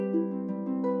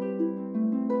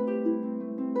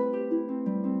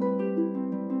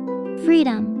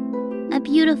Freedom, a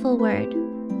beautiful word,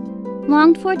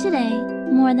 longed for today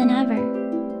more than ever.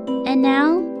 And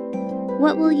now,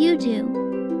 what will you do?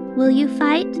 Will you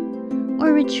fight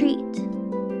or retreat?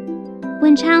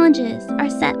 When challenges are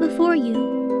set before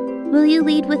you, will you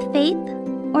lead with faith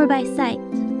or by sight?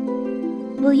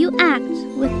 Will you act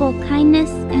with both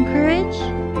kindness and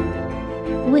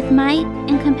courage? With might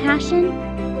and compassion?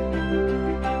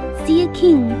 See a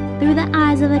king through the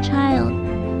eyes of a child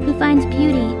who finds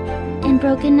beauty in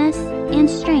brokenness and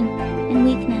strength in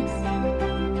weakness.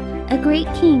 A great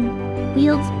king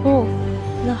wields both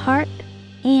the harp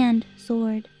and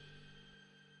sword.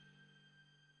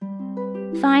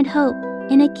 Find hope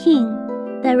in a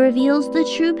king that reveals the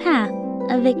true path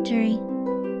of victory.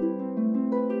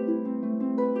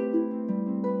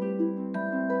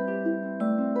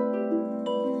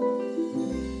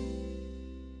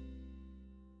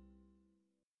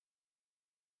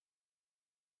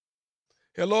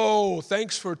 Hello,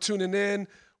 thanks for tuning in.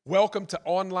 Welcome to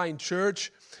Online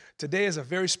Church. Today is a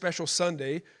very special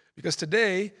Sunday because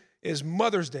today is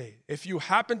Mother's Day. If you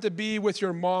happen to be with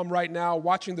your mom right now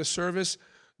watching the service,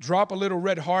 drop a little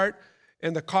red heart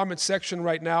in the comment section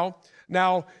right now.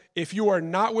 Now, if you are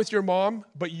not with your mom,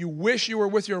 but you wish you were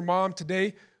with your mom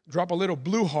today, drop a little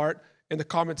blue heart in the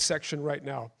comment section right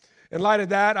now. In light of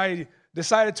that, I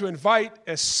decided to invite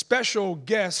a special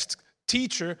guest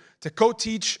teacher to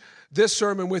co-teach this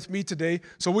sermon with me today.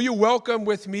 So will you welcome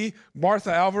with me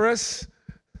Martha Alvarez?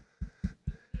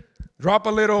 Drop a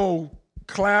little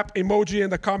clap emoji in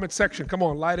the comment section. Come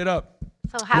on, light it up.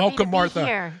 So happy welcome, to be Martha.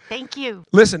 Here. Thank you.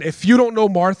 Listen, if you don't know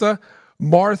Martha,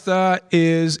 Martha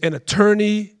is an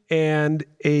attorney and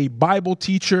a Bible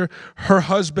teacher. Her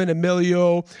husband,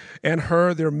 Emilio, and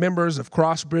they're members of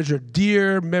Crossbridge, are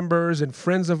dear members and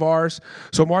friends of ours.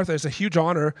 So, Martha, it's a huge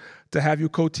honor to have you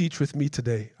co-teach with me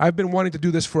today. I've been wanting to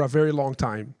do this for a very long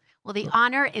time. Well, the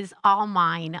honor is all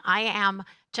mine. I am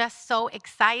just so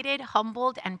excited,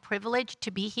 humbled, and privileged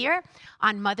to be here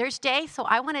on Mother's Day. So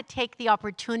I want to take the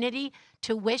opportunity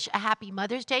to wish a happy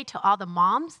Mother's Day to all the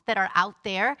moms that are out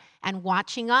there and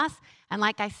watching us. And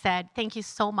like I said, thank you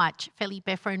so much,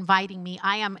 Felipe, for inviting me.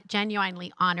 I am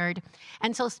genuinely honored.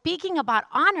 And so speaking about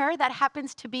honor, that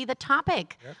happens to be the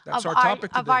topic,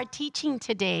 of our teaching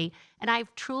today. And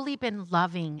I've truly been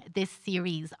loving this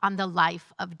series on the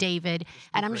life of David.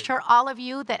 And I'm sure all of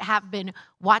you that have been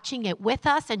watching it with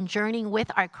us and journeying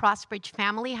with our Crossbridge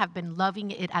family have been loving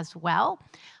it as well.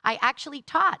 I actually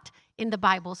taught in the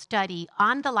Bible study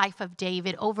on the life of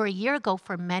David over a year ago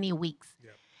for many weeks.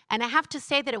 Yep. And I have to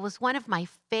say that it was one of my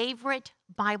favorite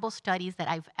Bible studies that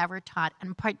I've ever taught,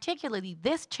 and particularly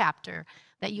this chapter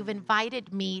that you've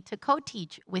invited me to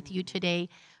co-teach with you today,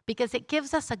 because it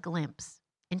gives us a glimpse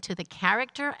into the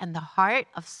character and the heart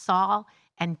of Saul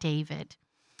and David.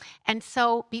 And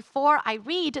so before I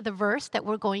read the verse that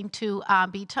we're going to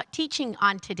be teaching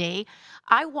on today,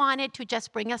 I wanted to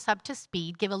just bring us up to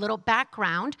speed, give a little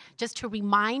background, just to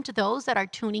remind those that are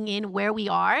tuning in where we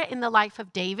are in the life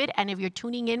of David. And if you're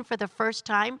tuning in for the first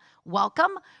time,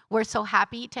 welcome. We're so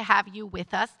happy to have you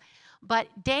with us.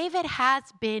 But David has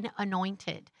been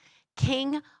anointed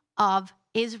king of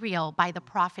Israel by the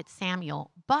prophet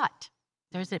Samuel. But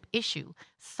there's an issue.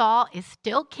 Saul is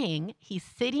still king. He's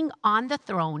sitting on the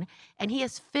throne, and he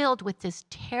is filled with this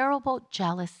terrible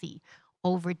jealousy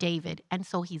over David. And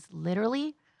so he's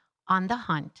literally on the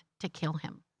hunt to kill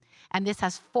him. And this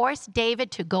has forced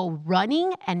David to go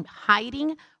running and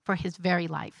hiding for his very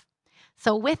life.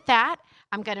 So with that,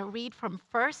 I'm going to read from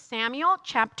 1 Samuel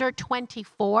chapter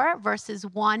 24, verses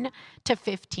 1 to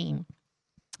 15.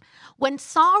 When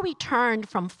Saul returned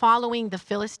from following the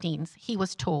Philistines, he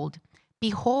was told,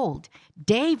 "Behold,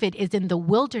 David is in the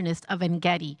wilderness of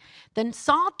En-gedi." Then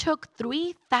Saul took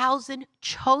 3,000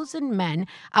 chosen men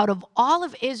out of all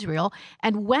of Israel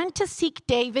and went to seek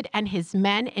David and his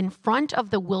men in front of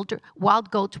the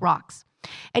wild goat rocks.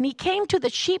 And he came to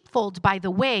the sheepfold by the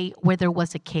way where there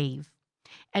was a cave.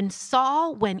 And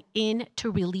Saul went in to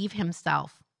relieve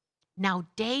himself. Now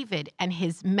David and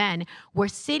his men were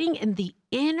sitting in the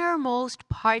innermost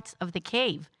parts of the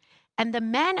cave. And the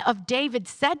men of David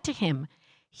said to him,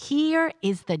 "Here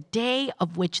is the day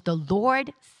of which the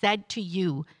Lord said to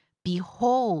you,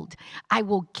 Behold, I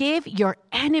will give your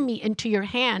enemy into your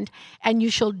hand, and you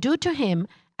shall do to him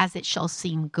as it shall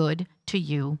seem good to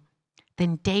you."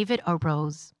 Then David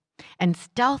arose and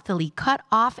stealthily cut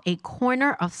off a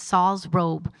corner of Saul's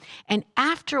robe. And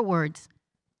afterwards,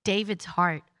 David's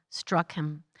heart struck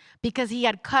him because he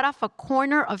had cut off a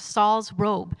corner of Saul's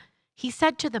robe. He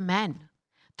said to the men,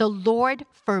 "The Lord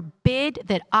forbid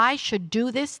that I should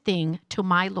do this thing to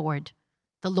my Lord,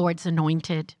 the Lord's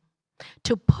anointed."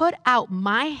 to put out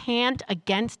my hand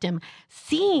against him,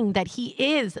 seeing that he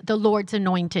is the Lord's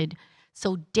anointed."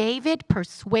 So David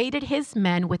persuaded his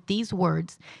men with these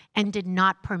words and did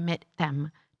not permit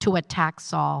them to attack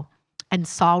Saul. And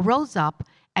Saul rose up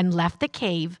and left the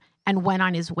cave and went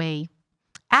on his way.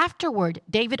 Afterward,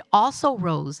 David also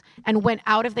rose and went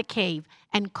out of the cave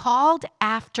and called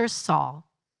after Saul,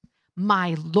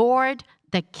 "My Lord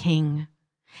the king."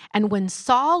 And when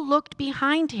Saul looked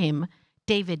behind him,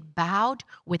 David bowed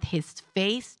with his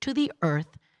face to the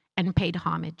earth and paid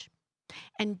homage.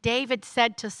 And David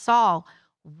said to Saul,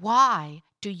 "Why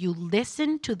do you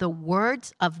listen to the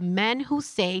words of men who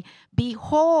say,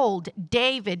 'Behold,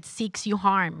 David seeks you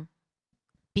harm'?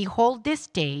 Behold, this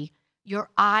day your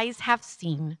eyes have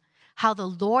seen how the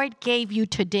Lord gave you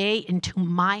today into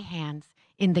my hands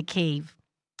in the cave.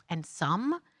 And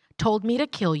some told me to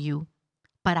kill you,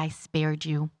 but I spared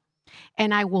you.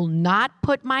 And I will not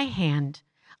put my hand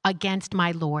against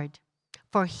my Lord,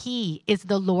 for he is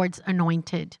the Lord's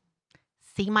anointed.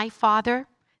 See, my father,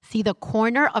 see the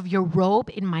corner of your robe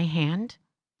in my hand?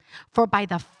 For by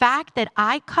the fact that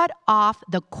I cut off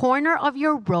the corner of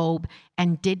your robe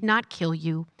and did not kill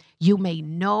you, you may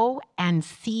know and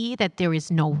see that there is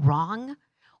no wrong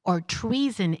or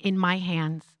treason in my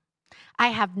hands. I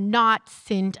have not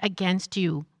sinned against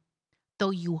you,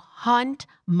 though you hunt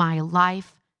my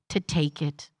life to take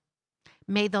it.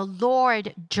 May the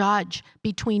Lord judge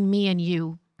between me and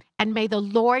you, and may the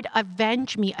Lord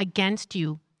avenge me against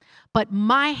you. But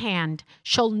my hand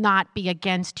shall not be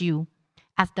against you.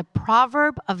 As the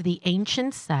proverb of the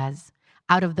ancients says,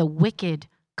 out of the wicked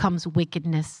comes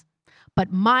wickedness.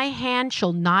 But my hand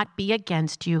shall not be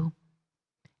against you."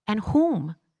 And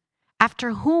whom?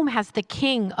 After whom has the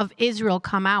king of Israel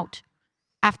come out?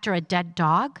 After a dead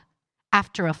dog?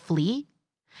 After a flea?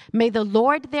 May the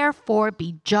Lord therefore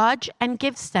be judge and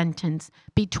give sentence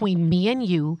between me and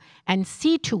you, and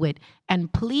see to it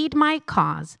and plead my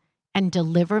cause and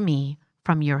deliver me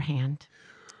from your hand.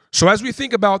 So as we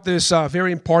think about this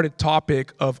very important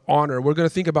topic of honor, we're going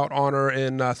to think about honor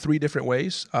in three different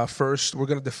ways. First, we're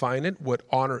going to define it, what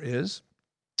honor is.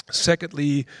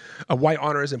 Secondly, why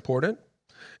honor is important.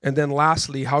 And then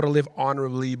lastly, how to live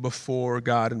honorably before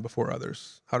God and before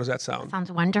others. How does that sound?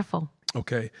 Sounds wonderful.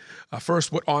 Okay.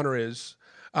 First, what honor is.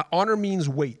 Honor means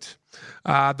weight.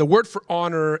 The word for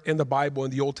honor in the Bible,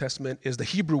 in the Old Testament, is the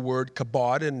Hebrew word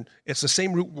kabod, and it's the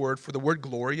same root word for the word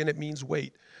glory, and it means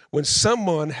weight. When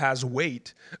someone has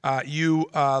weight, you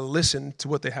listen to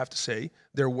what they have to say.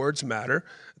 Their words matter.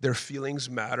 Their feelings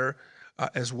matter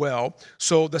as well.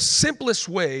 So the simplest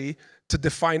way to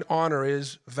define honor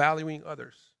is valuing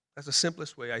others. That's the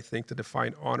simplest way, I think, to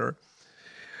define honor.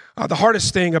 The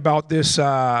hardest thing about this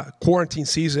quarantine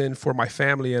season for my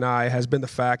family and I has been the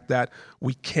fact that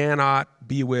we cannot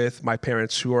be with my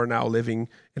parents who are now living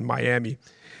in Miami.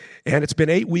 And it's been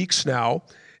 8 weeks now,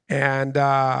 and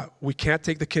we can't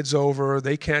take the kids over.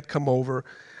 They can't come over.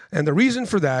 And the reason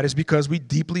for that is because we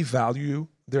deeply value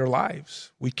their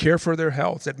lives. We care for their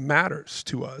health. It matters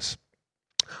to us.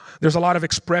 There's a lot of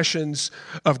expressions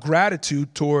of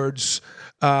gratitude towards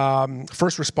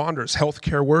first responders,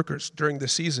 healthcare workers during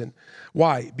this season.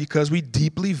 Why? Because we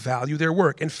deeply value their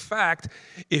work. In fact,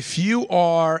 if you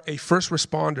are a first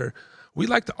responder, we'd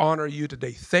like to honor you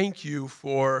today. Thank you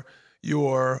for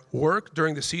your work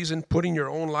during the season, putting your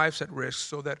own lives at risk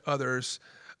so that others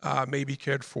may be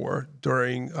cared for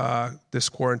during this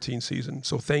quarantine season.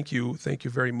 So thank you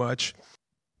very much.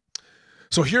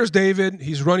 So here's David.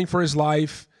 He's running for his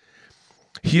life.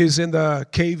 He is in the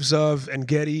caves of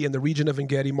En-Gedi, in the region of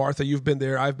En-Gedi. Martha, you've been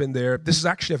there. I've been there. This is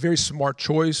actually a very smart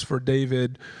choice for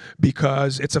David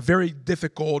because it's a very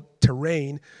difficult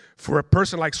terrain for a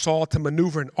person like Saul to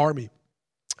maneuver an army.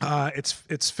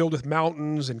 It's filled with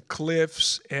mountains and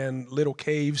cliffs and little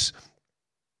caves.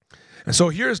 And so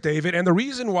here's David. And the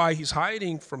reason why he's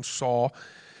hiding from Saul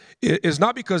is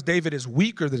not because David is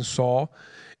weaker than Saul.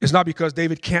 It's not because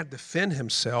David can't defend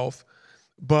himself.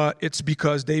 But it's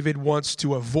because David wants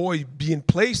to avoid being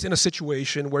placed in a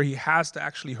situation where he has to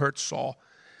actually hurt Saul.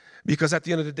 Because at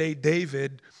the end of the day,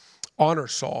 David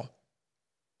honors Saul.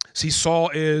 See, Saul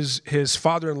is his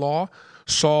father-in-law,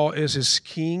 Saul is his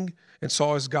king, and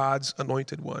Saul is God's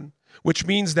anointed one. Which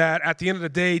means that at the end of the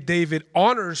day, David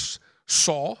honors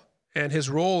Saul and his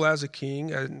role as a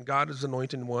king, and God is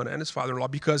anointed one, and his father-in-law,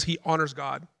 because he honors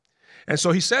God. And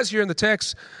so he says here in the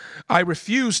text, I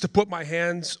refuse to put my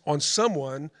hands on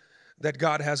someone that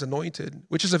God has anointed,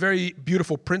 which is a very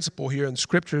beautiful principle here in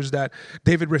scriptures, that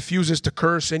David refuses to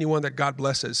curse anyone that God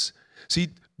blesses. See,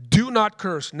 do not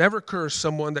curse, never curse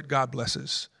someone that God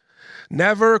blesses.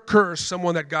 Never curse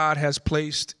someone that God has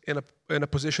placed in a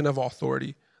position of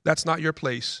authority. That's not your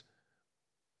place.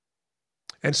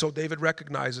 And so David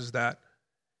recognizes that.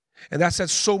 And that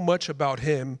says so much about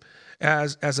him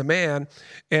as a man.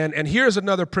 And here's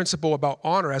another principle about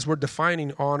honor as we're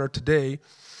defining honor today.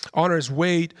 Honor is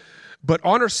weight, but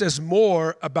honor says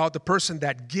more about the person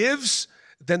that gives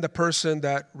than the person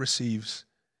that receives.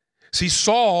 See,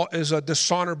 Saul is a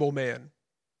dishonorable man.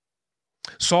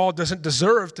 Saul doesn't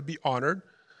deserve to be honored.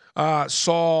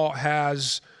 Saul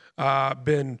has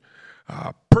been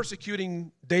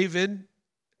persecuting David,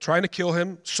 trying to kill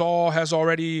him. Saul has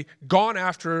already gone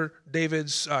after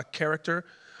David's character.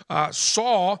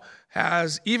 Saul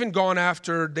has even gone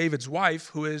after David's wife,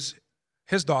 who is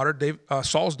his daughter,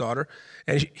 Saul's daughter,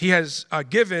 and he has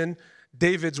given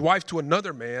David's wife to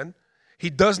another man. He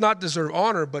does not deserve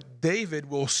honor, but David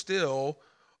will still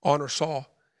honor Saul.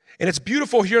 And it's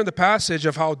beautiful here in the passage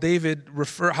of how David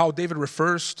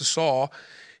refers to Saul.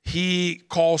 He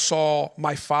calls Saul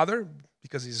my father,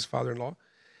 because he's his father-in-law.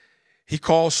 He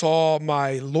calls Saul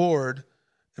my Lord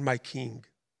and my king.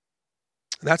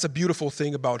 And that's a beautiful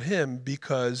thing about him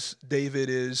because David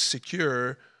is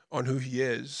secure on who he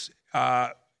is.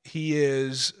 He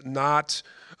is not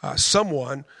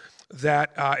someone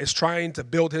that is trying to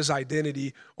build his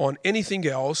identity on anything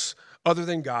else other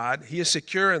than God. He is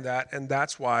secure in that, and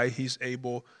that's why he's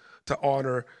able to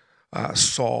honor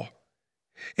Saul.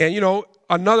 And,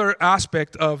 another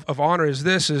aspect of honor is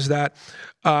that,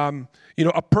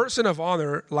 a person of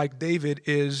honor like David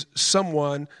is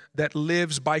someone that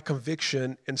lives by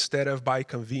conviction instead of by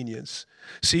convenience.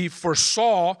 See, for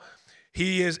Saul,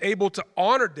 he is able to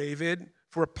honor David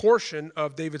for a portion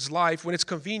of David's life when it's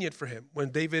convenient for him, when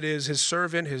David is his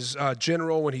servant, his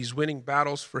general, when he's winning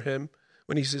battles for him,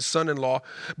 when he's his son-in-law.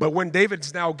 But when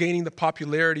David's now gaining the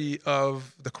popularity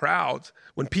of the crowd,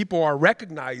 when people are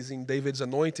recognizing David's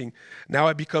anointing, now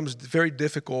it becomes very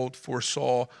difficult for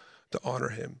Saul to honor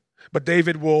him. But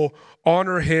David will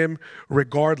honor him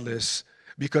regardless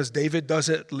because David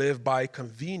doesn't live by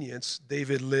convenience.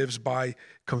 David lives by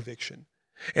conviction.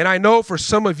 And I know for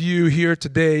some of you here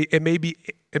today,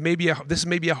 this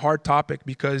may be a hard topic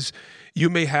because you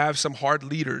may have some hard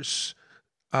leaders.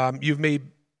 You may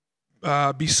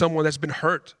be someone that's been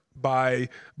hurt by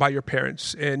your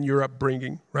parents and your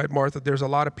upbringing, right, Martha? There's a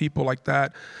lot of people like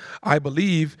that, I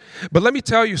believe. But let me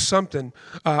tell you something.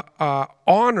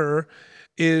 Honor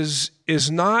is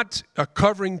not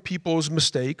covering people's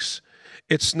mistakes.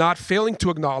 It's not failing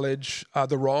to acknowledge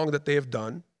the wrong that they have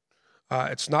done.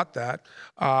 It's not that.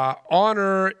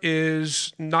 Honor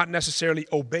is not necessarily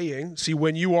obeying. See,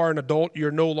 when you are an adult,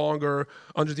 you're no longer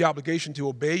under the obligation to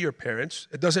obey your parents.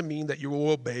 It doesn't mean that you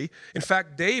will obey. In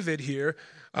fact, David here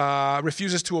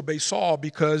refuses to obey Saul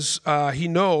because he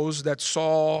knows that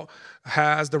Saul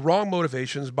has the wrong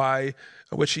motivations by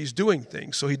which he's doing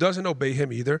things. So he doesn't obey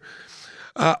him either.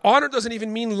 Honor doesn't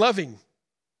even mean loving.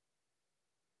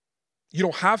 You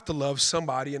don't have to love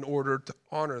somebody in order to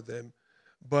honor them,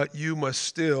 but you must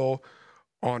still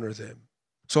honor them.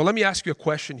 So let me ask you a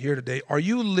question here today. Are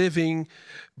you living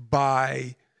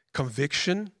by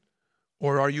conviction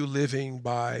or are you living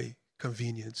by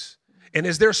convenience? And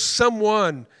is there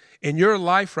someone in your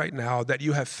life right now that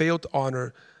you have failed to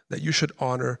honor that you should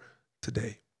honor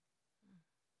today?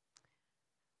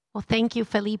 Well, thank you,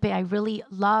 Felipe. I really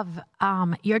love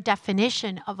your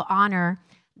definition of honor,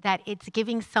 that it's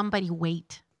giving somebody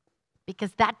weight.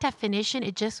 Because that definition,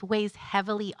 it just weighs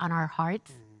heavily on our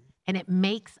hearts and it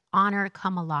makes honor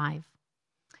come alive.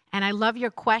 And I love your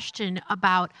question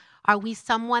about, are we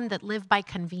someone that live by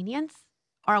convenience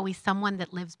or are we someone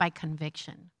that lives by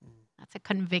conviction? That's a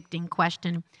convicting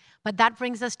question. But that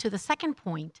brings us to the second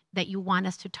point that you want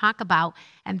us to talk about,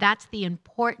 and that's the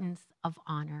importance of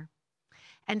honor.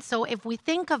 And so if we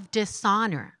think of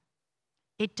dishonor,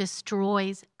 it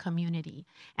destroys community.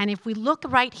 And if we look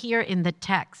right here in the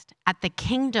text at the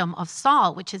kingdom of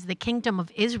Saul, which is the kingdom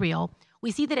of Israel,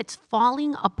 we see that it's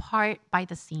falling apart by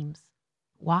the seams.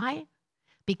 Why?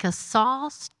 Because Saul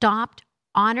stopped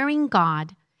honoring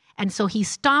God, and so he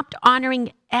stopped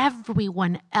honoring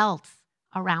everyone else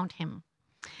around him.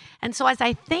 And so as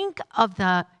I think of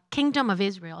the kingdom of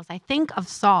Israel, as I think of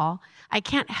Saul, I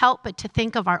can't help but to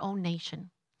think of our own nation,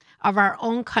 of our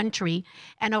own country,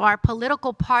 and of our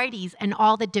political parties and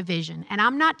all the division. And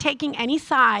I'm not taking any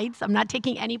sides. I'm not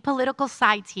taking any political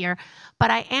sides here.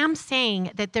 But I am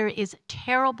saying that there is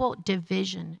terrible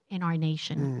division in our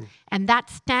nation. And that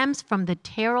stems from the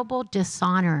terrible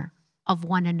dishonor of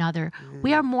one another.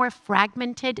 We are more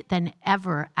fragmented than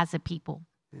ever as a people.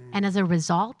 And as a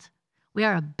result, we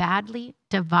are a badly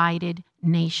divided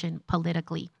nation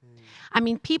politically. I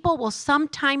mean, people will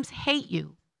sometimes hate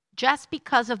you just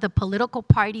because of the political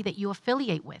party that you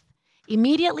affiliate with.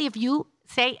 Immediately, if you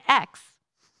say X,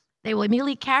 they will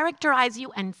immediately characterize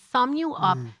you and sum you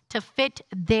up to fit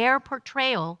their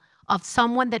portrayal of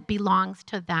someone that belongs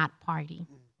to that party.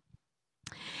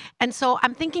 And so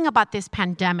I'm thinking about this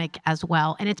pandemic as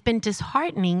well, and it's been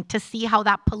disheartening to see how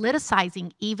that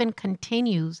politicizing even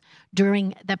continues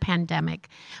during the pandemic,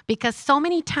 because so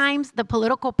many times the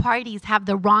political parties have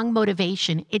the wrong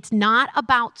motivation. It's not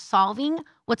about solving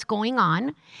what's going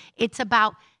on. It's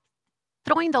about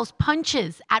throwing those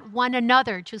punches at one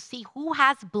another to see who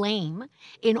has blame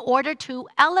in order to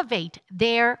elevate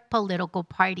their political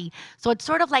party. So it's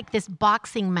sort of like this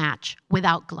boxing match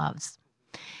without gloves.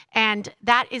 And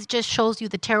that just shows you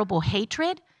the terrible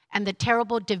hatred and the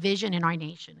terrible division in our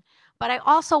nation. But I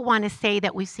also want to say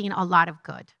that we've seen a lot of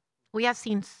good. We have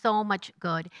seen so much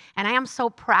good. And I am so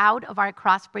proud of our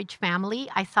Crossbridge family.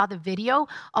 I saw the video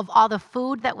of all the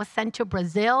food that was sent to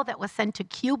Brazil, that was sent to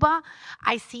Cuba.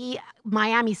 I see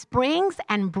Miami Springs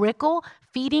and Brickell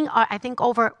feeding, I think,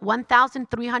 over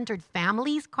 1,300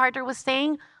 families, Carter was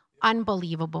saying.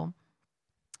 Unbelievable.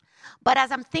 But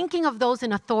as I'm thinking of those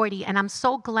in authority, and I'm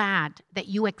so glad that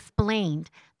you explained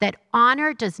that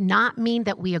honor does not mean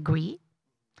that we agree.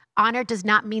 Honor does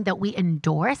not mean that we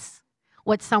endorse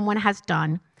what someone has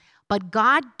done, but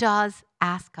God does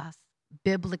ask us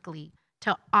biblically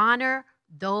to honor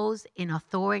those in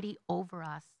authority over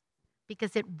us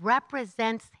because it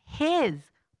represents His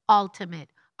ultimate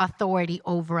authority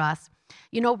over us.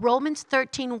 You know, Romans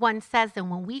 13:1 says that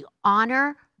when we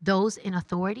honor those in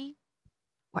authority,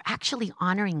 we're actually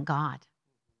honoring God.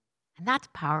 And that's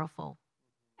powerful,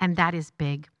 and that is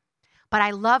big. But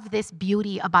I love this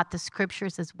beauty about the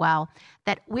scriptures as well,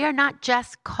 that we are not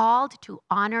just called to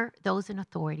honor those in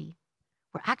authority.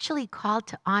 We're actually called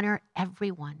to honor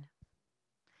everyone.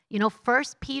 You know, 1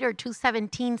 Peter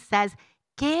 2:17 says,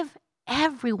 give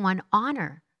everyone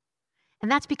honor. And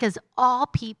that's because all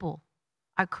people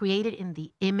are created in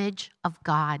the image of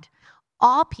God.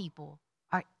 All people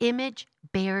are image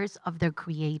bearers of their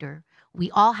Creator.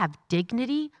 We all have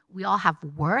dignity. We all have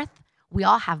worth. We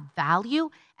all have value,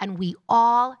 and we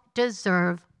all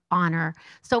deserve honor.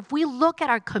 So if we look at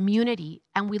our community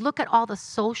and we look at all the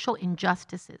social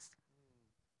injustices,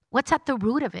 what's at the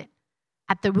root of it?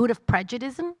 At the root of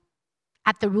prejudice?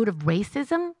 At the root of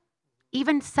racism?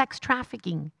 Even sex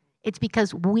trafficking. It's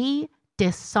because we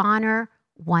dishonor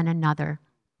one another.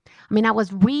 I mean, I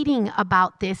was reading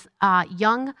about this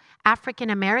young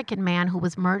African-American man who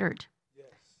was murdered.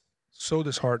 So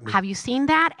disheartening. Have you seen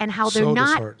that? And how they're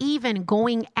not even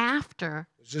going after.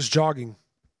 It's just jogging.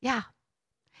 Yeah.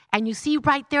 And you see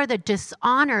right there the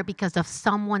dishonor because of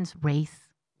someone's race.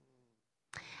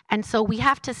 And so we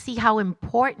have to see how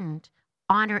important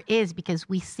honor is because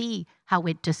we see how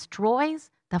it destroys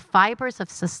the fibers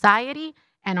of society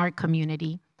and our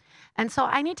community. And so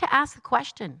I need to ask the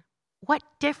question, what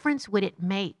difference would it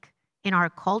make in our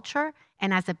culture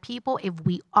and as a people if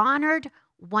we honored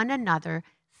one another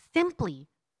simply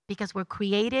because we're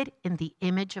created in the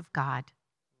image of God?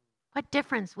 What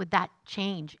difference would that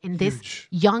change in this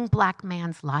young black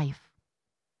man's life,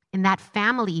 in that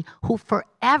family who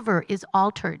forever is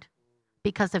altered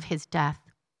because of his death?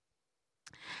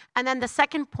 And then the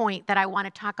second point that I want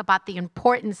to talk about, the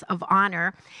importance of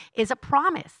honor, is a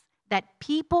promise that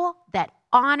people that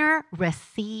honor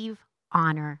receive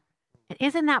honor. And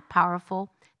isn't that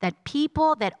powerful? That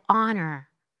people that honor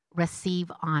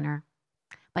receive honor.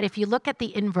 But if you look at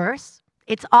the inverse,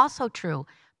 it's also true.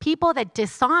 People that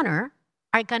dishonor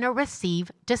are going to receive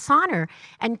dishonor.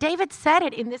 And David said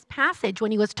it in this passage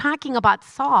when he was talking about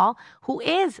Saul, who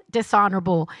is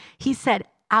dishonorable. He said,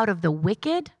 out of the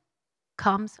wicked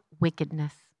comes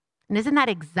wickedness. And isn't that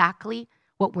exactly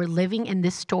what we're living in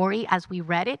this story as we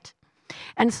read it?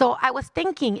 And so I was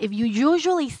thinking, if you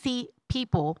usually see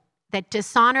people that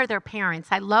dishonor their parents.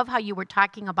 I love how you were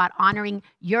talking about honoring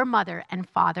your mother and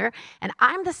father, and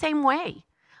I'm the same way.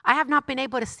 I have not been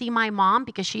able to see my mom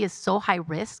because she is so high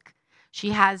risk. She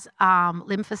has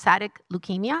lymphocytic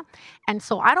leukemia, and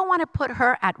so I don't want to put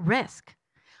her at risk.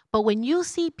 But when you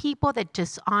see people that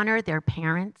dishonor their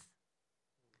parents,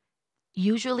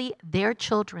 usually their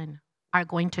children are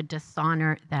going to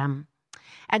dishonor them.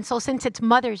 And so since it's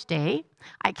Mother's Day,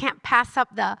 I can't pass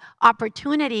up the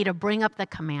opportunity to bring up the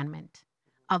commandment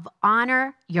of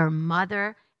honor your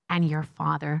mother and your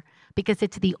father, because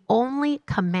it's the only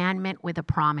commandment with a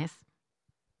promise.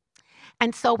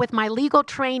 And so with my legal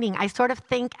training, I sort of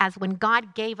think as when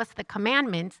God gave us the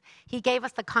commandments, He gave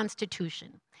us the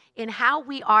Constitution in how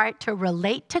we are to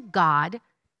relate to God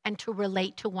and to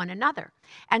relate to one another.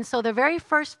 And so the very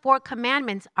first 4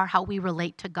 commandments are how we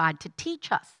relate to God, to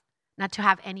teach us not to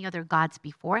have any other gods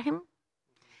before Him.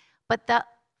 But the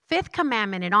fifth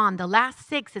commandment and on, the last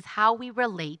 6 is how we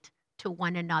relate to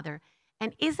one another.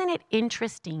 And isn't it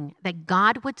interesting that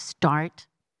God would start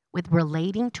with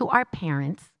relating to our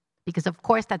parents? Because, of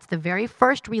course, that's the very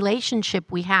first relationship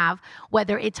we have,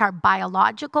 whether it's our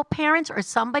biological parents or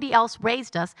somebody else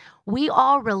raised us. We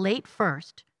all relate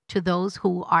first to those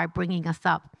who are bringing us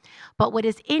up. But what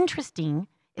is interesting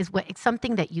is it's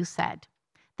something that you said,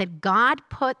 that God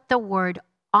put the word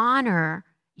honor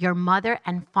your mother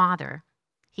and father.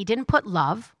 He didn't put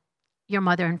love your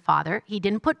mother and father. He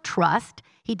didn't put trust.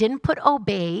 He didn't put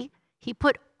obey. He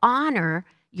put honor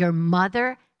your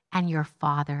mother and your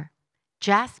father.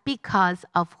 Just because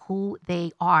of who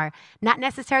they are. Not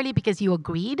necessarily because you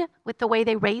agreed with the way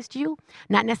they raised you,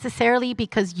 not necessarily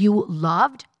because you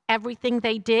loved everything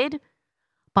they did,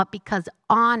 but because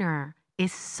honor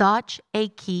is such a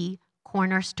key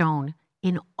cornerstone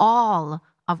in all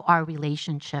of our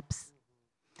relationships.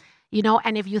 You know,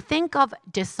 and if you think of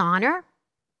dishonor,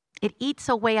 it eats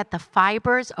away at the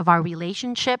fibers of our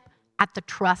relationship at the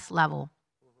trust level.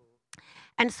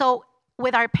 And so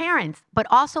with our parents, but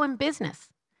also in business.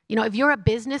 You know, if you're a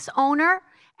business owner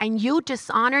and you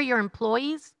dishonor your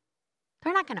employees,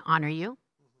 they're not going to honor you.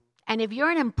 And if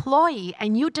you're an employee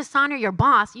and you dishonor your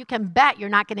boss, you can bet you're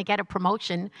not going to get a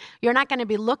promotion. You're not going to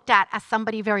be looked at as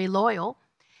somebody very loyal.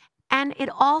 And it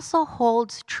also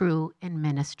holds true in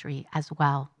ministry as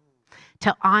well,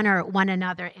 to honor one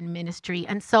another in ministry.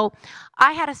 And so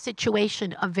I had a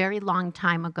situation a very long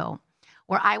time ago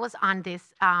where I was on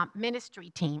this ministry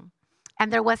team.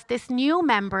 And there was this new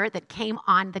member that came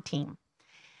on the team.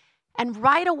 And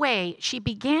right away, she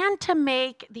began to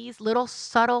make these little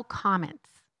subtle comments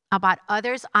about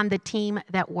others on the team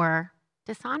that were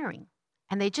dishonoring.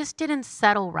 And they just didn't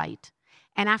settle right.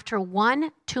 And after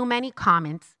one too many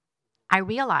comments, I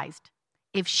realized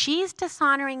if she's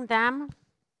dishonoring them,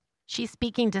 she's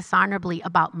speaking dishonorably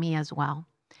about me as well.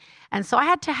 And so I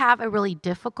had to have a really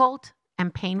difficult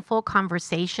and painful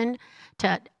conversation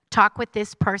to talk with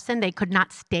this person. They could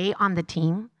not stay on the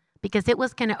team because it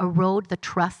was going to erode the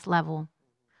trust level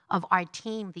of our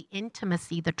team, the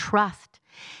intimacy, the trust.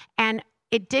 And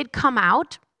it did come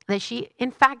out that she,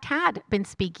 in fact, had been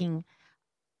speaking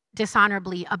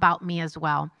dishonorably about me as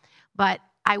well. But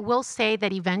I will say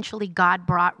that eventually God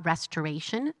brought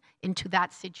restoration into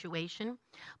that situation.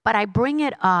 But I bring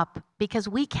it up because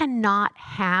we cannot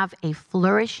have a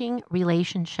flourishing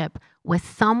relationship with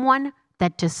someone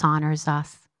that dishonors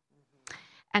us.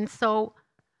 And so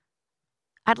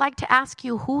I'd like to ask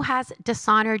you, who has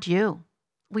dishonored you?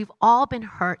 We've all been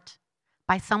hurt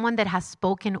by someone that has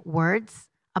spoken words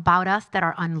about us that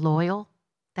are unloyal,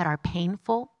 that are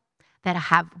painful, that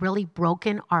have really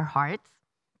broken our hearts.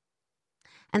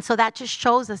 And so that just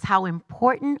shows us how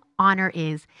important honor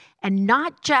is, and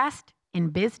not just in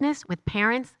business with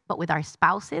parents, but with our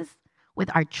spouses, with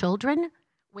our children,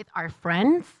 with our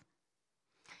friends.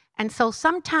 And so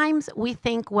sometimes we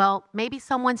think, well, maybe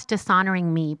someone's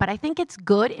dishonoring me, but I think it's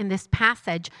good in this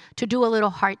passage to do a little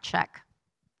heart check.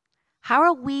 How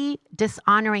are we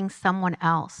dishonoring someone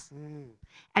else?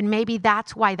 And maybe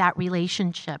that's why that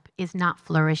relationship is not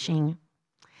flourishing.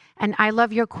 And I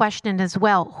love your question as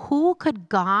well. Who could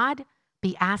God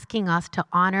be asking us to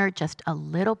honor just a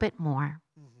little bit more?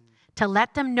 To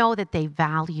let them know that they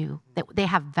value, that they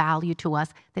have value to us,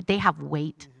 that they have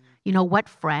weight. You know, what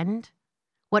friend,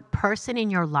 what person in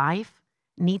your life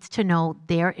needs to know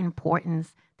their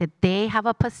importance, that they have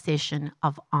a position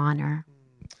of honor?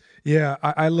 Yeah,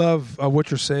 I love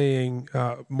what you're saying,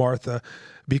 Martha,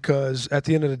 because at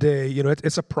the end of the day, you know,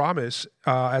 it's a promise,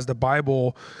 as the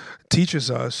Bible teaches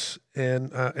us, in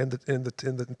the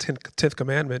 10th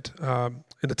commandment,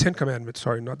 in the 10 commandments.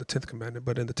 Sorry, not the 10th commandment,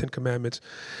 but in the 10 commandments.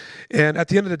 And at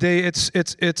the end of the day,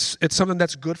 it's something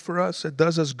that's good for us. It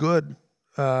does us good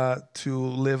to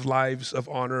live lives of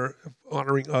honor, of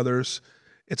honoring others.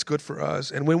 It's good for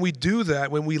us, and when we do that,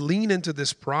 when we lean into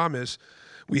this promise,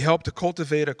 we help to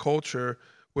cultivate a culture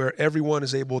where everyone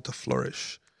is able to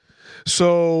flourish.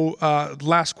 So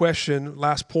last question,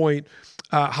 last point,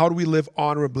 how do we live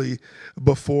honorably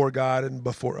before God and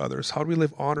before others? How do we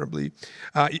live honorably?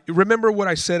 Remember what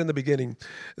I said in the beginning,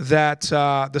 that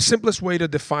the simplest way to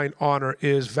define honor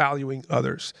is valuing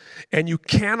others. And you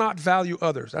cannot value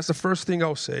others. That's the first thing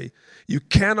I'll say. You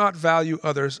cannot value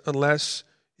others unless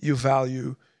you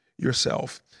value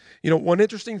yourself. You know, one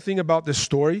interesting thing about this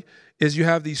story is you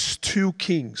have these two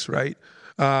kings, right?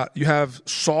 You have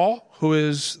Saul, who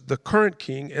is the current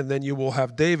king, and then you will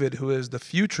have David, who is the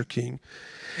future king.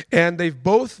 And they've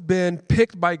both been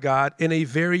picked by God in a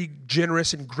very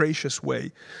generous and gracious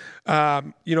way.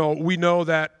 You know, we know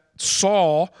that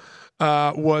Saul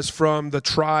was from the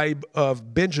tribe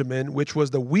of Benjamin, which was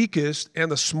the weakest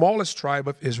and the smallest tribe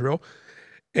of Israel.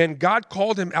 And God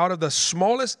called him out of the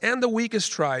smallest and the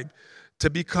weakest tribe to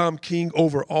become king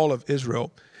over all of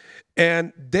Israel.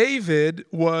 And David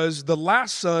was the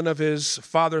last son of his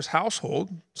father's household,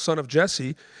 son of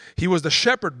Jesse. He was the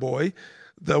shepherd boy,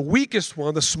 the weakest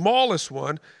one, the smallest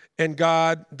one. And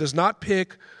God does not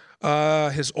pick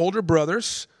his older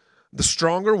brothers, the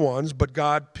stronger ones, but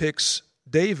God picks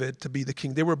David to be the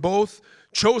king. They were both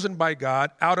chosen by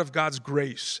God out of God's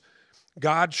grace.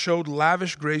 God showed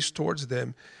lavish grace towards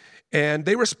them, and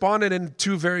they responded in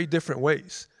two very different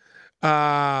ways.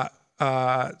 Saul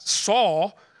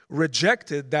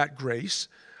rejected that grace.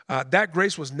 That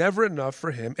grace was never enough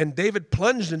for him, and David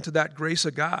plunged into that grace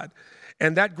of God,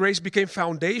 and that grace became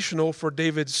foundational for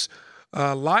David's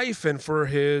life and for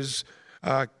his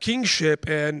kingship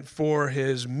and for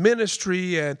his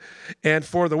ministry and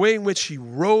for the way in which he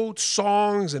wrote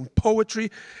songs and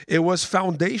poetry. It was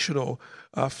foundational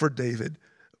for David.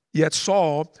 Yet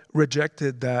Saul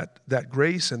rejected that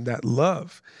grace and that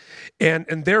love.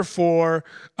 And therefore,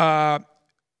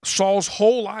 Saul's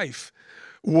whole life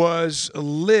was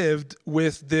lived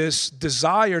with this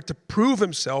desire to prove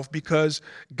himself because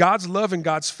God's love and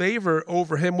God's favor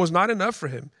over him was not enough for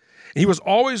him. He was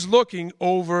always looking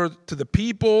over to the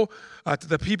people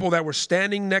that were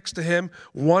standing next to him,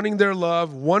 wanting their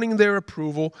love, wanting their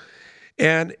approval.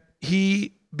 And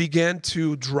he began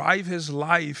to drive his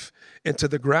life into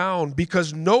the ground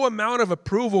because no amount of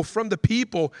approval from the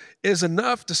people is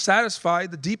enough to satisfy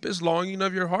the deepest longing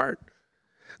of your heart.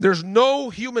 There's no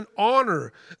human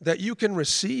honor that you can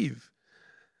receive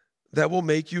that will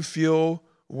make you feel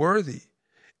worthy.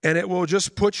 And it will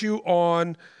just put you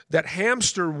on that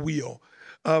hamster wheel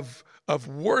of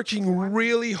working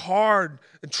really hard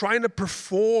and trying to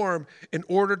perform in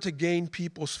order to gain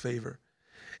people's favor.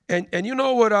 And you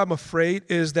know what I'm afraid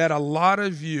is that a lot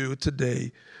of you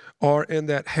today are in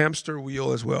that hamster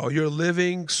wheel as well. You're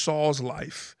living Saul's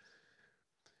life.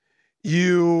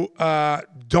 You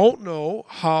don't know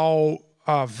how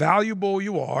valuable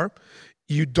you are.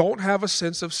 You don't have a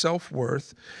sense of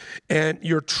self-worth. And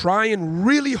you're trying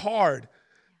really hard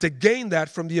to gain that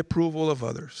from the approval of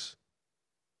others.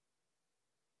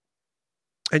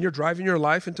 And you're driving your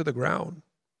life into the ground.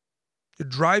 You're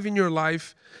driving your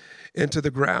life into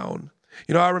the ground.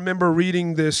 You know, I remember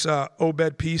reading this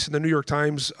Obed piece in the New York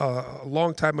Times a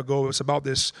long time ago. It was about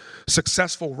this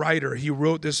successful writer. He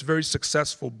wrote this very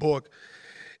successful book.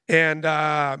 And,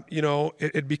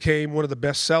 it became one of the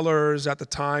best sellers at the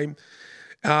time.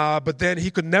 But then he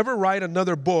could never write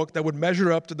another book that would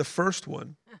measure up to the first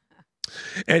one.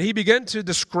 And he began to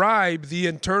describe the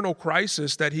internal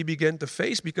crisis that he began to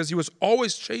face because he was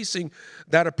always chasing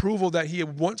that approval that he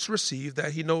had once received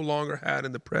that he no longer had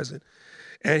in the present.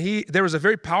 And there was a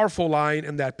very powerful line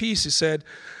in that piece. He said,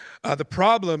 the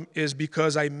problem is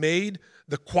because I made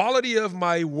the quality of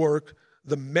my work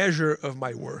the measure of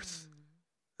my worth.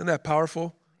 Isn't that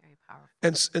powerful? Very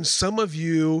powerful. And some of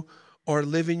you are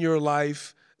living your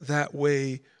life that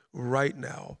way right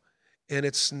now, and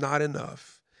it's not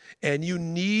enough. And you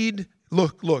need,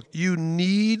 you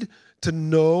need to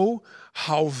know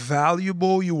how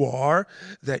valuable you are,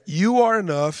 that you are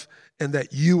enough, and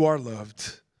that you are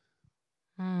loved.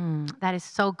 That is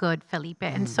so good, Felipe,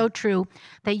 and so true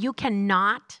that you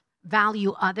cannot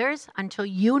value others until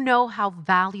you know how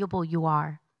valuable you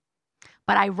are.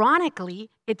 But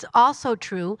ironically, it's also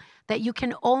true that you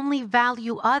can only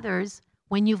value others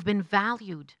when you've been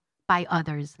valued by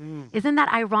others. Isn't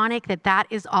that ironic that that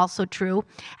is also true?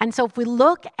 And so if we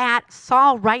look at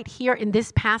Saul right here in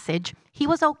this passage, he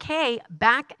was okay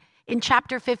back in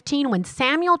chapter 15 when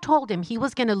Samuel told him he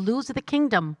was going to lose the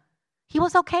kingdom. He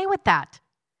was okay with that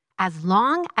as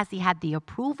long as he had the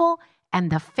approval and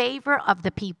the favor of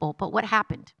the people. But what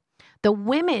happened? The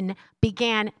women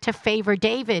began to favor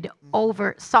David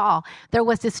over Saul. There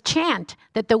was this chant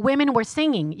that the women were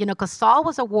singing, because Saul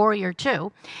was a warrior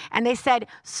too. And they said,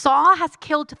 Saul has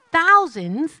killed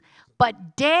thousands,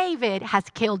 but David has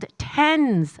killed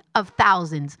tens of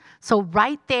thousands. So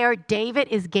right there, David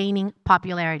is gaining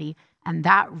popularity. And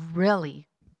that really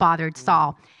bothered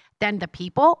Saul. Then the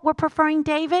people were preferring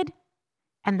David.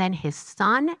 And then his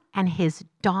son and his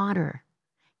daughter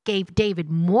gave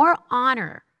David more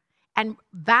honor and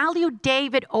valued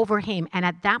David over him. And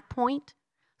at that point,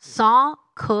 Saul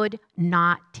could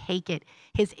not take it.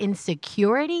 His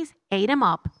insecurities ate him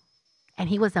up, and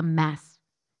he was a mess.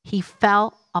 He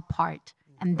fell apart.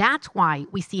 And that's why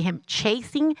we see him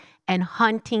chasing and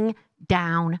hunting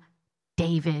down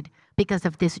David, because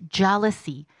of this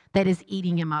jealousy that is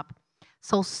eating him up.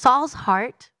 So Saul's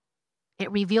heart, it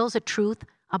reveals a truth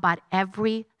about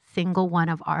every single one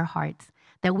of our hearts,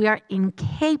 that we are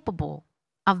incapable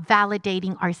of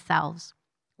validating ourselves.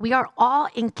 We are all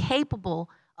incapable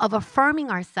of affirming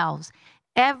ourselves.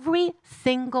 Every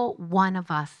single one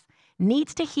of us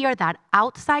needs to hear that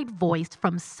outside voice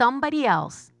from somebody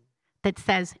else that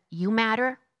says, you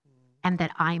matter and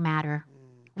that I matter.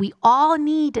 We all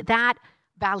need that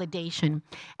validation.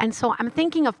 And so I'm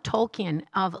thinking of Tolkien,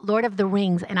 of Lord of the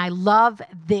Rings, and I love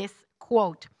this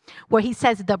quote where he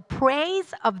says, the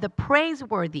praise of the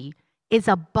praiseworthy is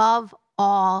above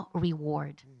all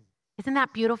reward. Isn't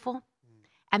that beautiful?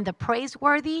 And the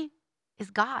praiseworthy is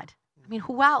God. I mean,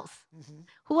 who else?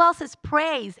 Who else's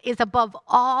praise is above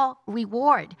all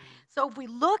reward? So if we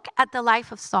look at the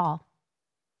life of Saul,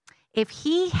 if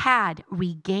he had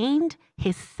regained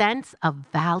his sense of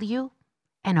value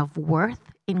and of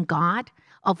worth in God,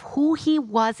 of who he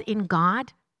was in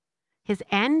God, his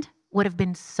end would have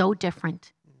been so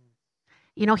different.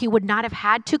 You know, he would not have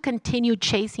had to continue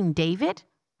chasing David.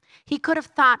 He could have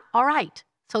thought, all right,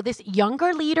 so this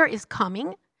younger leader is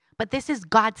coming, but this is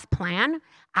God's plan.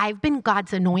 I've been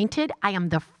God's anointed. I am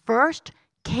the first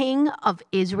king of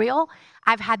Israel.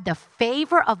 I've had the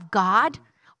favor of God.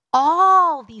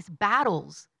 All these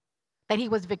battles that he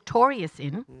was victorious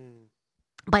in.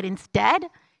 But instead,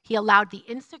 he allowed the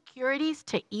insecurities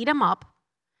to eat him up.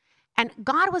 And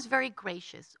God was very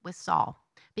gracious with Saul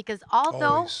because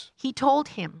although he told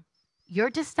him, your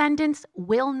descendants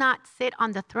will not sit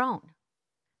on the throne,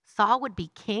 Saul would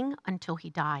be king until he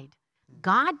died.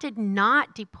 God did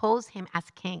not depose him as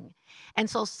king. And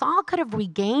so Saul could have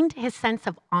regained his sense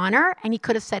of honor and he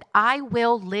could have said, I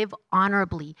will live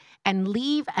honorably and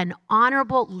leave an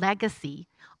honorable legacy,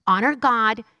 honor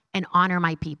God and honor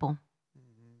my people.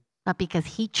 But because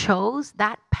he chose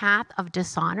that path of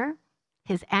dishonor,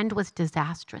 his end was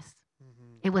disastrous.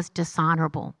 It was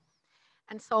dishonorable.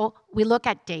 And so we look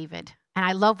at David, and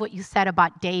I love what you said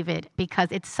about David because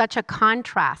it's such a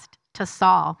contrast to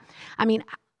Saul. I mean,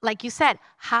 like you said,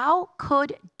 how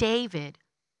could David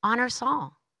honor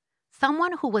Saul?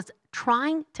 Someone who was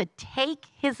trying to take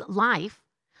his life,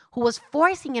 who was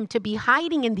forcing him to be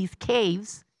hiding in these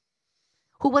caves,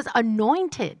 who was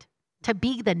anointed to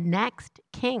be the next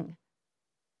king.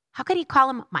 How could he call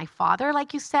him my father,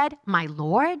 like you said, my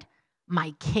Lord,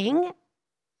 my king?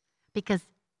 Because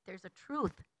there's a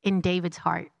truth in David's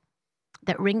heart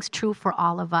that rings true for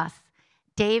all of us.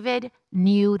 David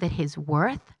knew that his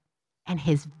worth and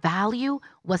his value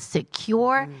was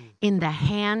secure in the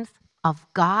hands of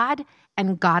God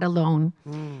and God alone.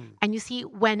 And you see,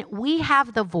 when we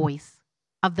have the voice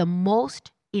of the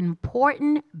most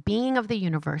important being of the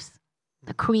universe,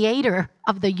 the creator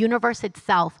of the universe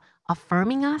itself,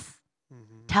 affirming us,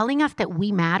 telling us that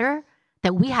we matter,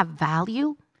 that we have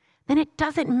value, then it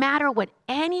doesn't matter what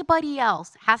anybody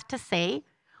else has to say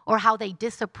or how they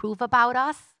disapprove about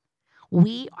us.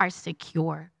 We are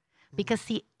secure. Because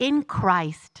see, in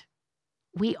Christ,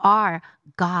 we are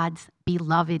God's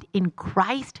beloved. In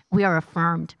Christ, we are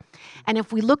affirmed. And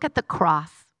if we look at the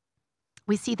cross,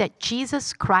 we see that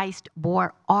Jesus Christ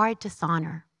bore our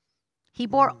dishonor. He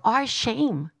bore our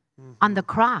shame on the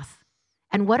cross.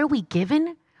 And what are we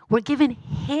given? We're given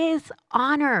his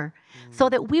honor so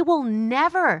that we will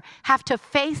never have to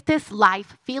face this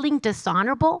life feeling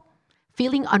dishonorable,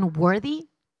 feeling unworthy.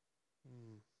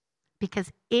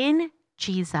 Because in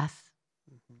Jesus,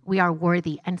 we are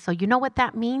worthy. And so you know what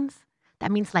that means?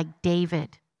 That means like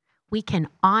David, we can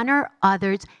honor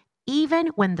others even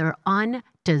when they're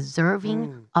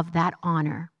undeserving of that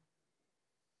honor.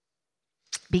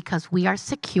 Because we are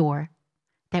secure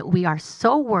that we are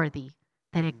so worthy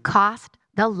that it cost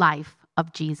the life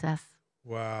of Jesus.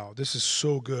 Wow, this is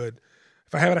so good.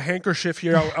 If I had a handkerchief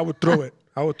here, I would throw it.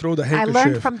 I would throw the handkerchief. I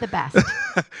learned from the best.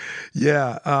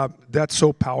 Yeah, that's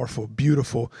so powerful,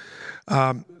 beautiful.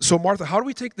 So Martha, how do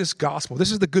we take this gospel?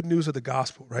 This is the good news of the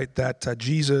gospel, right? That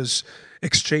Jesus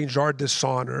exchanged our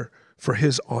dishonor for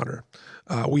his honor.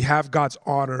 We have God's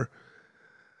honor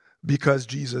because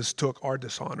Jesus took our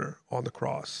dishonor on the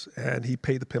cross and he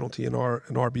paid the penalty in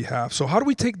our behalf. So how do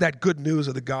we take that good news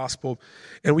of the gospel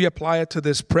and we apply it to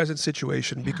this present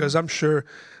situation? Because I'm sure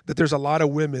that there's a lot of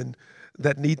women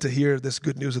that need to hear this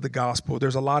good news of the gospel.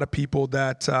 There's a lot of people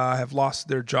that have lost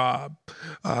their job.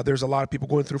 There's a lot of people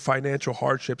going through financial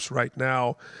hardships right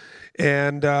now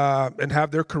and have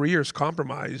their careers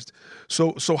compromised.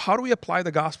 So how do we apply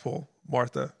the gospel,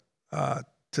 Martha,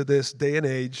 to this day and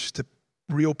age, to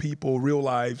real people, real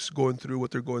lives going through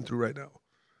what they're going through right now?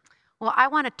 Well, I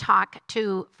want to talk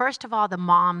to, first of all, the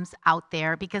moms out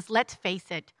there, because let's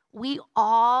face it, we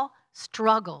all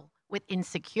struggle with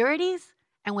insecurities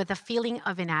and with a feeling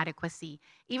of inadequacy.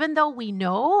 Even though we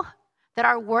know that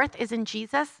our worth is in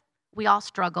Jesus, we all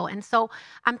struggle. And so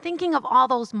I'm thinking of all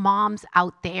those moms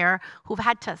out there who've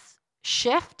had to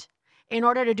shift in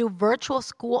order to do virtual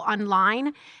school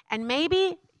online. And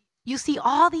maybe you see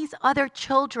all these other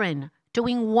children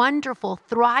doing wonderful,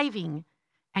 thriving,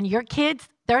 and your kids,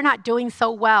 they're not doing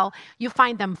so well. You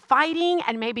find them fighting,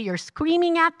 and maybe you're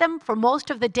screaming at them for most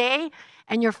of the day,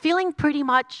 and you're feeling pretty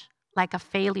much like a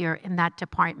failure in that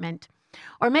department.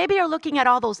 Or maybe you're looking at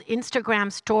all those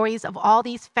Instagram stories of all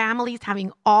these families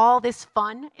having all this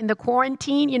fun in the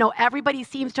quarantine. You know, everybody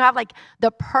seems to have like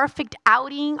the perfect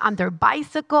outing on their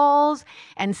bicycles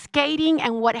and skating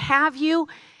and what have you.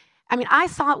 I mean, I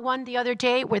saw one the other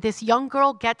day where this young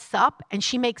girl gets up and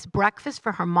she makes breakfast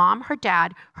for her mom, her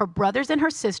dad, her brothers, and her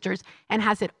sisters, and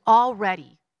has it all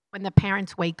ready when the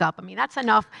parents wake up. I mean, that's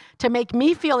enough to make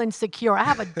me feel insecure. I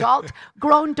have adult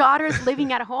grown daughters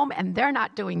living at home, and they're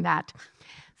not doing that.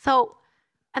 So,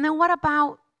 and then what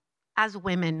about as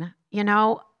women? You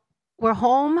know, we're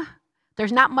home.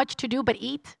 There's not much to do but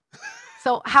eat.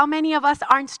 So how many of us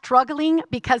aren't struggling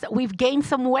because we've gained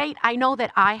some weight? I know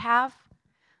that I have.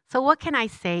 So what can I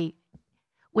say,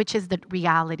 which is the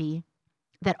reality,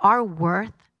 that our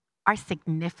worth, our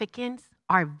significance,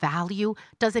 our value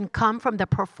doesn't come from the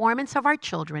performance of our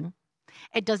children.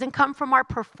 It doesn't come from our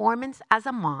performance as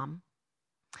a mom.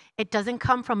 It doesn't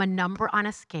come from a number on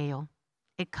a scale.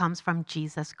 It comes from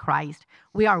Jesus Christ.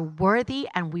 We are worthy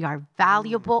and we are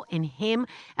valuable in Him,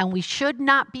 and we should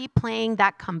not be playing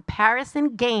that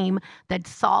comparison game that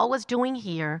Saul was doing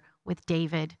here with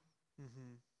David.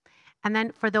 Mm-hmm. And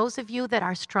then for those of you that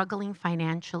are struggling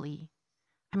financially,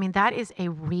 I mean, that is a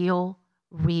real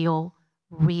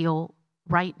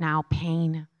right now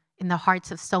pain in the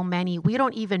hearts of so many. We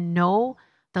don't even know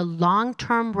the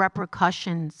long-term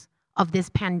repercussions of this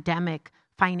pandemic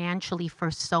financially for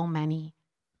so many.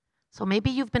 So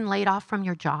maybe you've been laid off from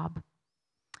your job,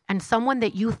 and someone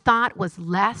that you thought was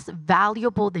less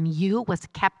valuable than you was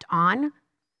kept on,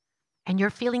 and you're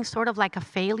feeling sort of like a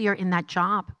failure in that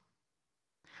job.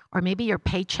 Or maybe your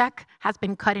paycheck has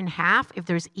been cut in half, if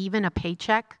there's even a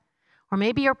paycheck. Or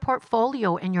maybe your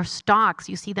portfolio and your stocks,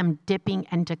 you see them dipping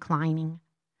and declining.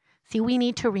 See, we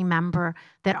need to remember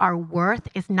that our worth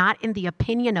is not in the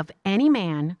opinion of any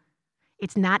man.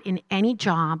 It's not in any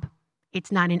job. It's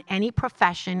not in any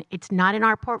profession. It's not in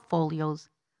our portfolios,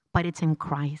 but it's in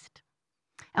Christ.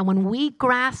 And when we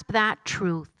grasp that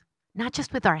truth, not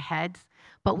just with our heads,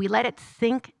 but we let it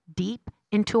sink deep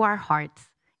into our hearts,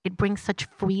 it brings such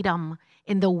freedom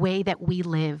in the way that we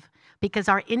live, because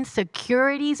our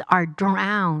insecurities are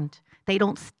drowned. They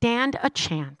don't stand a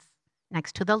chance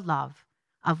next to the love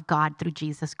of God through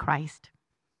Jesus Christ.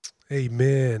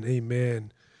 Amen.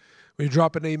 Amen. Will you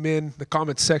drop an amen in the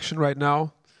comment section right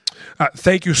now?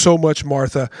 Thank you so much,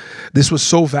 Martha. This was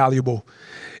so valuable.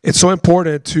 It's so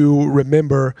important to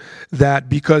remember that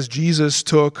because Jesus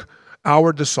took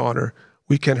our dishonor,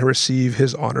 we can receive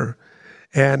His honor.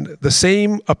 And the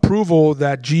same approval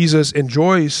that Jesus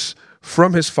enjoys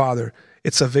from His Father,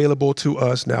 it's available to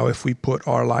us now if we put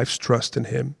our life's trust in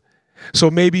Him. So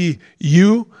maybe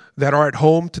you that are at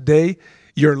home today,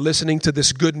 you're listening to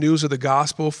this good news of the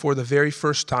gospel for the very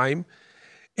first time.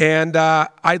 And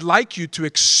I'd like you to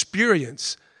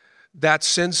experience that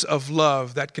sense of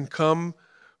love that can come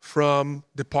from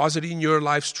depositing your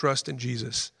life's trust in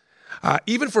Jesus.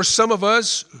 Even for some of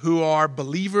us who are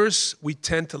believers, we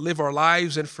tend to live our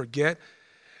lives and forget.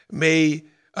 May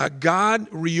God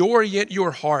reorient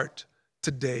your heart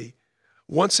today,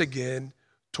 once again,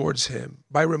 towards Him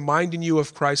by reminding you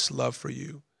of Christ's love for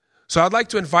you. So I'd like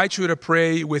to invite you to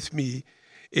pray with me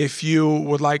if you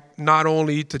would like not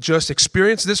only to just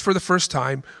experience this for the first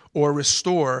time or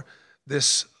restore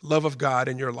this love of God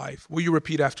in your life. Will you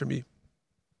repeat after me?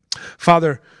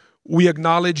 Father, we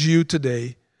acknowledge You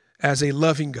today as a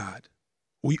loving God.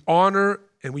 We honor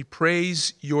and we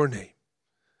praise Your name.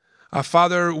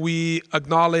 Father, we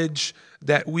acknowledge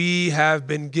that we have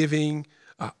been giving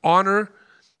honor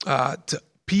to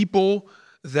people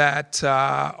that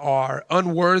are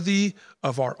unworthy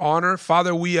of our honor.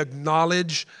 Father, we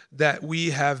acknowledge that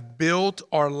we have built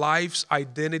our life's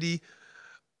identity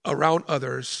around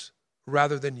others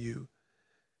rather than You.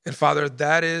 And Father,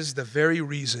 that is the very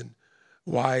reason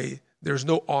why there's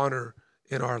no honor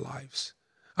in our lives.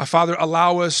 Father,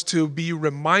 allow us to be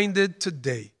reminded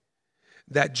today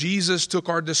that Jesus took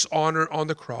our dishonor on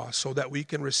the cross so that we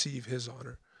can receive His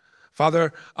honor.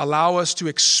 Father, allow us to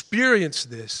experience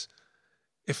this,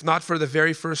 if not for the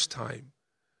very first time,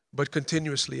 but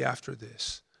continuously after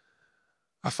this.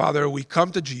 Father, we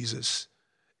come to Jesus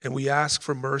and we ask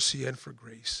for mercy and for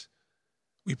grace.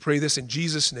 We pray this in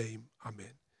Jesus' name.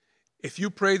 Amen. If you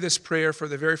pray this prayer for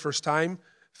the very first time,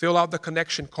 fill out the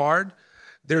connection card.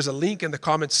 There's a link in the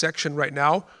comment section right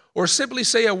now. Or simply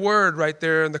say a word right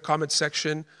there in the comment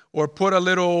section. Or put a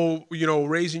little,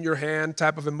 raising your hand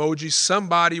type of emoji.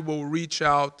 Somebody will reach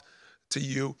out to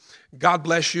you. God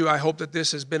bless you. I hope that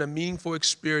this has been a meaningful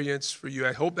experience for you.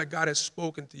 I hope that God has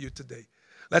spoken to you today.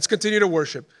 Let's continue to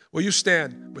worship. Will you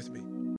stand with me?